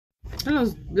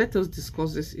Let us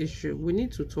discuss this issue. We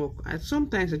need to talk.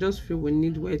 Sometimes I just feel we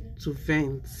need way to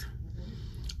vent.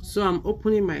 So I'm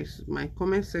opening my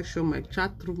comment section, my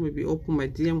chat room will be open, my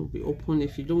DM will be open.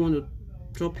 If you don't want to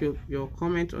drop your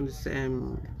comment on this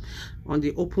on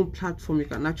the open platform, you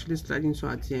can actually slide into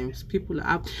our DMs. People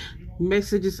have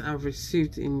messages I've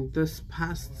received in this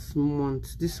past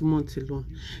month, this month alone,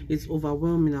 it's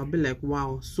overwhelming. I'll be like,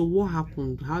 wow, so what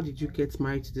happened? How did you get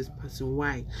married to this person?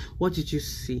 Why? What did you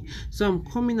see? So I'm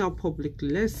coming out publicly.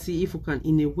 Let's see if we can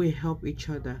in a way help each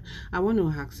other. I want to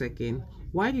ask again,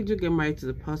 why did you get married to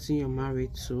the person you're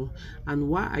married to, and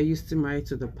why are you still married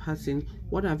to the person?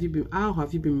 What have you been, how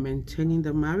have you been maintaining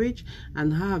the marriage,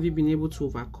 and how have you been able to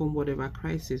overcome whatever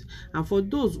crisis? And for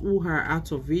those who are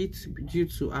out of it due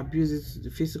to abuses,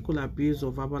 physical abuse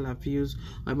or verbal abuse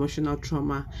or emotional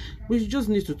trauma, we just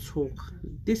need to talk.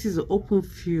 This is an open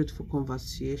field for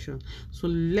conversation, so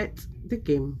let the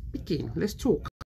game begin. Let's talk.